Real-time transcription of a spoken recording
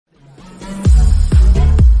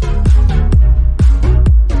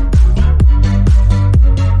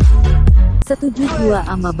Setuju gua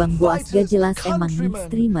sama Bang Boas, gak jelas emang nih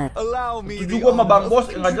streamer. Setuju gua sama Bang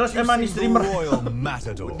Bos, gak jelas emang nih streamer.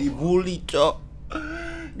 Dibully cok,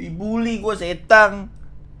 dibully gua setang.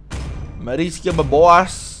 Mari Rizky sama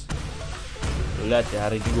Boas. Lihat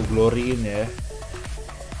ya, hari ini gua gloryin ya.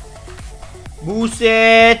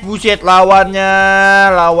 Buset, buset lawannya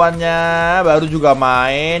baru juga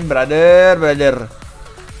main, brother.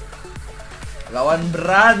 Lawan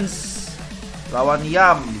Branz, lawan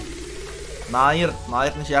Yam, Nair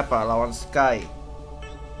nih siapa? Lawan Sky.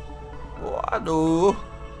 Waduh,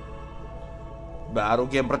 baru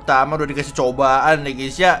game pertama udah dikasih cobaan nih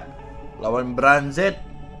guys ya. Lawan Branz.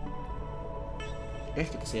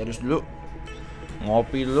 Kita serius dulu,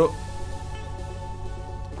 ngopi dulu.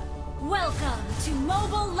 Welcome to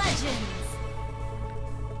Mobile Legends.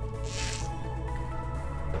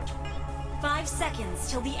 5 seconds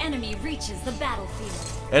till the enemy reaches the battlefield.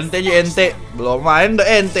 Ente belum main udah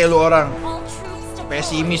ente lu orang.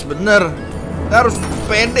 Pesimis bener. Harus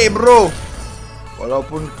pede bro.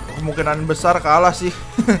 Walaupun kemungkinan besar kalah sih.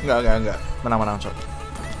 Enggak. Menang cok.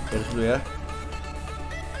 Terus dulu ya.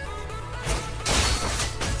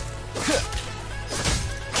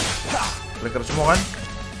 Flicker semua kan?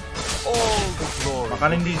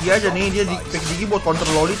 Makanin Digi aja nih, dia di pick Digi buat counter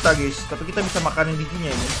Lolita guys. Tapi kita bisa makanin Diginya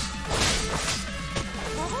ini.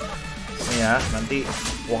 Nih ya, nanti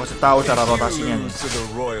gua kasih tahu cara rotasinya nih.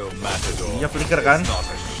 Dia flicker kan?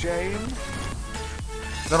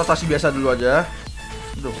 Kita rotasi biasa dulu aja.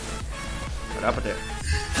 Aduh, gak dapet ya.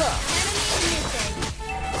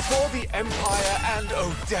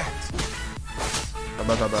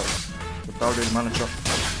 Sabar. Kita tahu dari mana cok.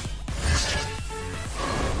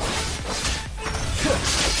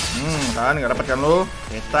 Kan gak dapet kan lu,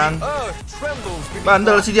 setan.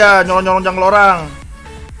 Bandel sih dia, nyolong jangkul orang.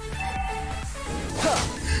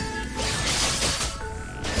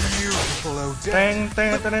 Teng.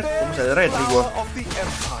 Kok masih ada retri gua.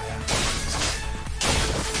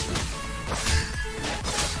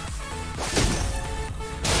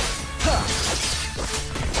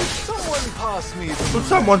 Could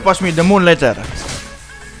someone pass me the moon later?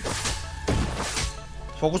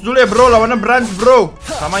 Fokus dulu ya bro, lawannya Branz bro,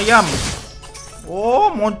 sama Yam.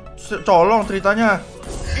 Oh, mau colong ceritanya.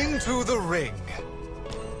 Into the ring.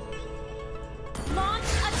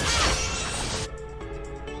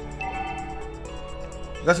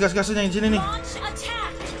 Gas-gasnya yang sini nih.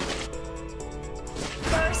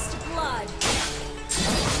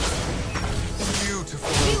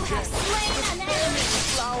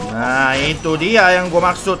 Nah, itu dia yang gue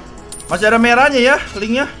maksud. Masih ada merahnya ya,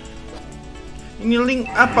 linknya. Ini link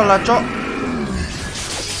apalah cok?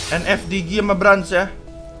 NFDG sama Branz ya.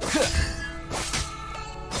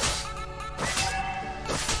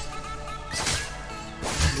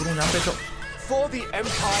 Burung nyampe cok.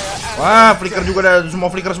 Wah, flicker juga ada, semua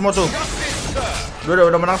flicker semua tuh.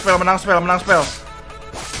 Udah menang spell.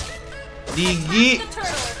 Digi,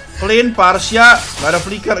 clean, Parsha, gak ada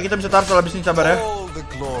flicker, kita bisa turtle habis ini, sabar ya.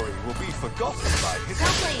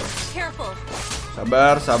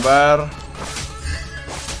 Sabar.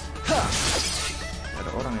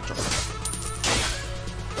 Ada orang ya cok.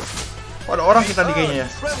 Oh, ada orang kita di kayaknya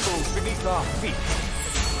ya.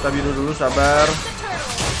 Kita biru dulu, sabar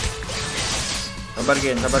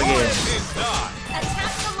gen.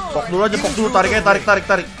 Pok dulu,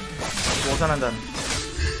 tarik. Bosan andan.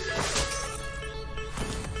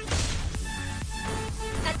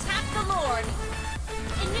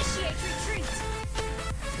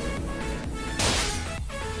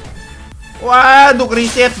 Waduh,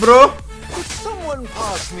 reset bro.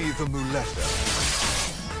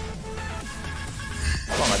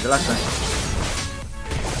 Kok nggak jelas kan?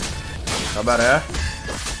 Sabar ya.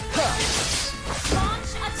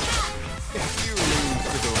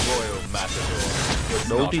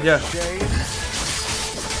 Udah ulti dia.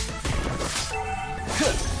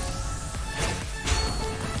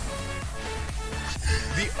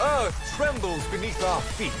 The earth trembles beneath our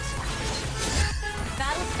feet.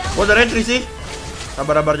 Gua ada retri sih.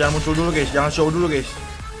 Sabar, jangan muncul dulu guys, jangan show dulu guys.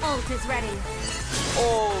 All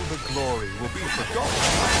the glory will be forgotten.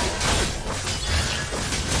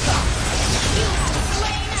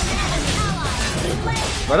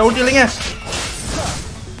 Mana ulti linknya?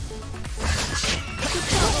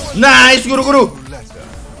 Nice guru.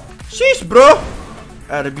 Sis bro.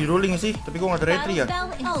 Ada biru link sih, tapi gua nggak ada retri ya.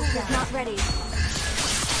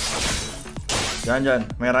 Jangan,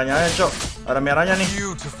 merahnya aja cok. Ada merahnya nih.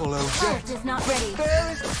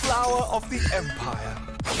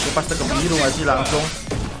 Dia pasti ke biru nggak sih langsung?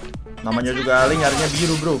 Namanya juga link, nyarinya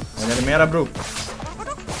biru bro, nggak nyari merah bro.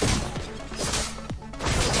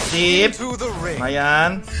 Sip,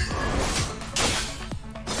 lumayan.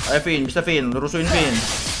 Ayo Vin, bisa Vin, lurusuin Vin.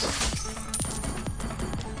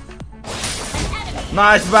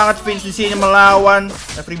 Nice banget Vin di sini melawan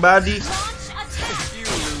everybody.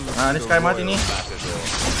 Nah, ini Sky mati nih.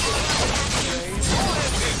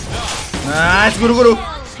 Nice, guru.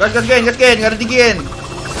 Gas gen, enggak ada digin.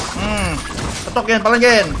 Ketok gen, paling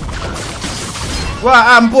gen.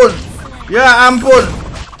 Wah, ampun. Ya ampun.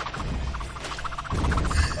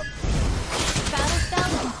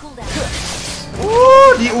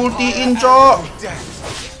 Di ultiin, cok.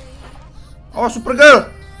 Oh, super girl.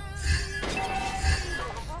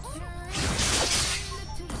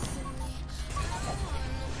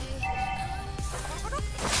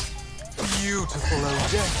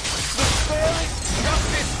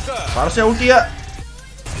 Harusnya ulti ya.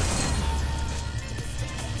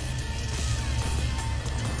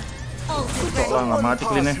 Cok lah, nggak mati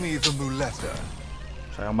clean-nya.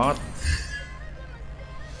 Sayang banget.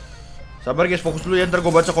 Sabar guys, fokus dulu ya, ntar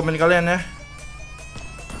gue baca komen kalian ya.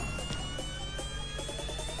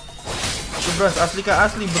 Itu Branz asli kah?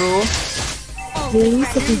 Asli bro. Dewi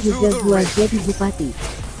setuju gak gua jadi bupati?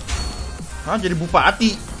 Hah, jadi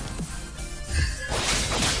bupati?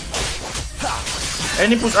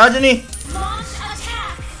 Ini push aja nih.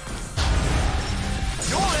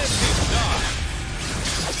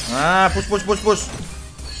 Nah, push.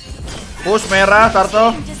 Push merah,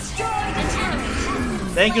 turtle.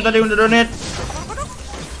 Thank you tadi udah donate.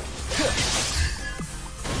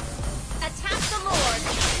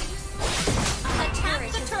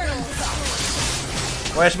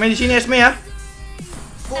 Oh, Esme di sini Esme ya.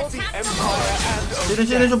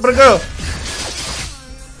 Sini super girl.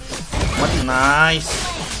 Mati, nice.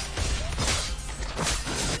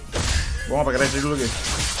 Gua nggak pakai retry dulu guys.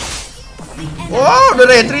 Wow, udah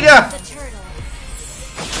retry dia.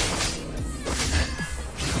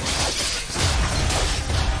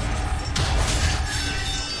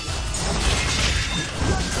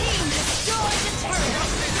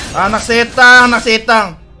 Anak setang.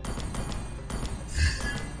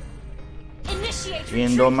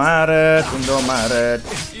 Indomaret. Gak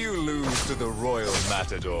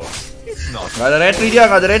ada retry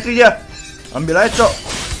dia. Ambil aja, cok.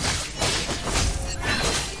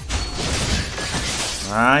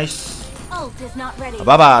 Nice.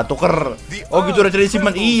 Apa, tuker. Oh gitu, retry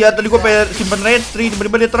simpan. Iya, tadi gue pengen simpan retry,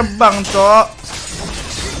 tiba-tiba dia terbang, cok.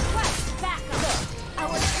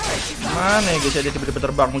 Mana ya guys, dia tiba-tiba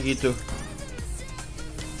terbang begitu.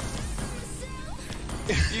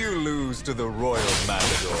 If you lose to the Royal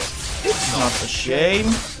Matador, it's not a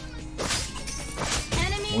shame.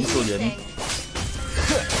 Muncul dia nih.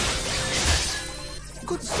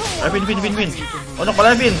 Vin. Oh, no,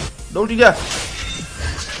 kalian Vin. Double 3.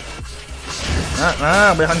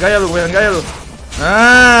 Nah, bayangkan gaya lu.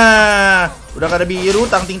 Nah, udah gak ada biru,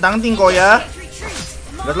 tangting kok ya.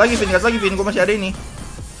 Gas lagi Vin, gua masih ada ini.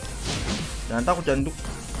 Jangan takut, gas.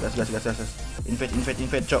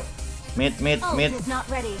 Invade, cok. Mid.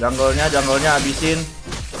 Jungle-nya habisin.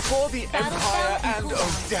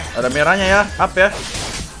 Ada merahnya ya, up ya.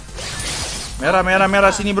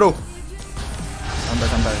 Merah sini, bro.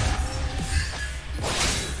 Santai.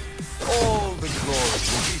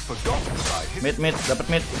 Mid, dapat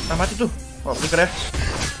mid. Mati tuh. Oh, flicker ya.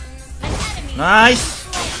 Nice.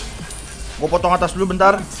 Gua potong atas dulu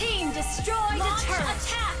bentar.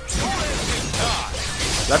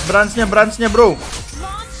 Lihat Branz-nya, bro.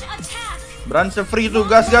 Branz free tuh,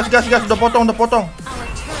 gas. Udah potong.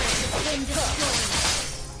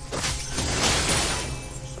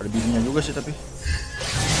 Ada birunya juga sih tapi.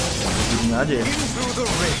 Birunya aja ya.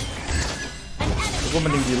 Gue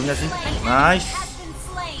mending birunya sih. Nice.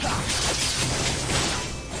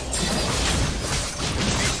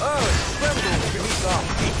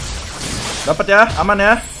 Dapat ya, aman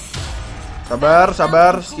ya.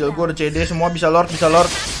 Sabar. Skill gue udah CD, semua bisa lord.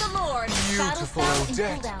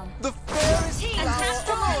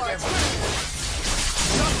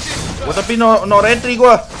 Gua tapi no retry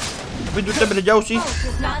gua. Tapi duitnya beda jauh sih.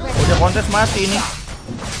 Udah kontes mati ini.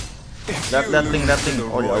 Lihat link.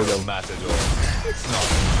 Oh ya udah.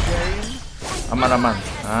 Aman.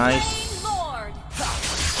 Nice.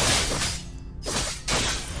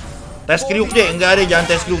 Tes kriuk deh, enggak ada, jangan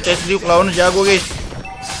tes kriuk lawannya jago guys.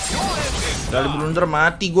 Kali blunder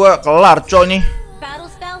mati gua, kelar coy nih.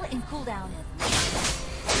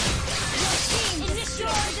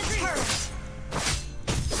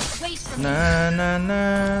 Nah.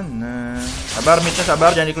 Sabar midnya,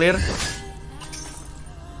 jangan di clear.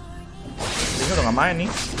 Ini udah gak main nih.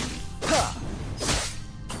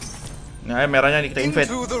 Nah, merahnya nih kita invade.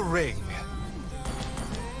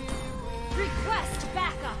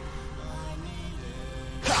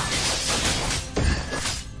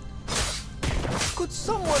 Could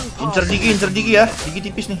someone Incer digi ya. Digi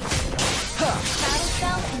tipis nih. Battle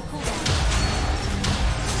spell and cooldown.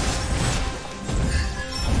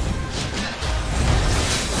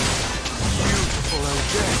 beautiful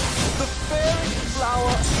LJ? The fairy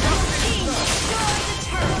flower. Team destroy the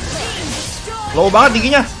turret. Team destroy. Low banget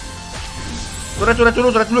diginya. Surat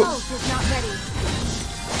dulu. Ult is not ready.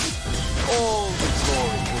 All the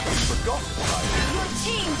glory will be forgotten by you. Your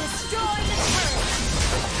team destroyed the turret.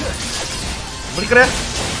 Flicker ya.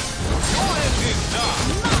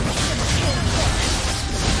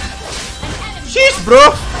 Sis bro.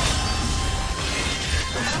 Double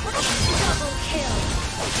kill.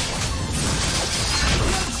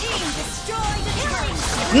 Your team destroyed the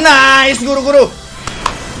turret. Nice guru.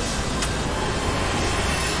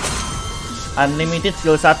 Unlimited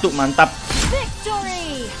skill 1, mantap.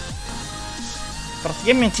 Victory. First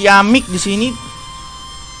game yang ciamik di sini.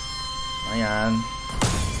 Lumayan.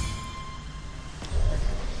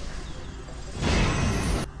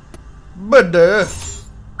 Bede.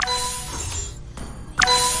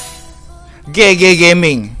 GG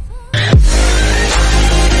Gaming.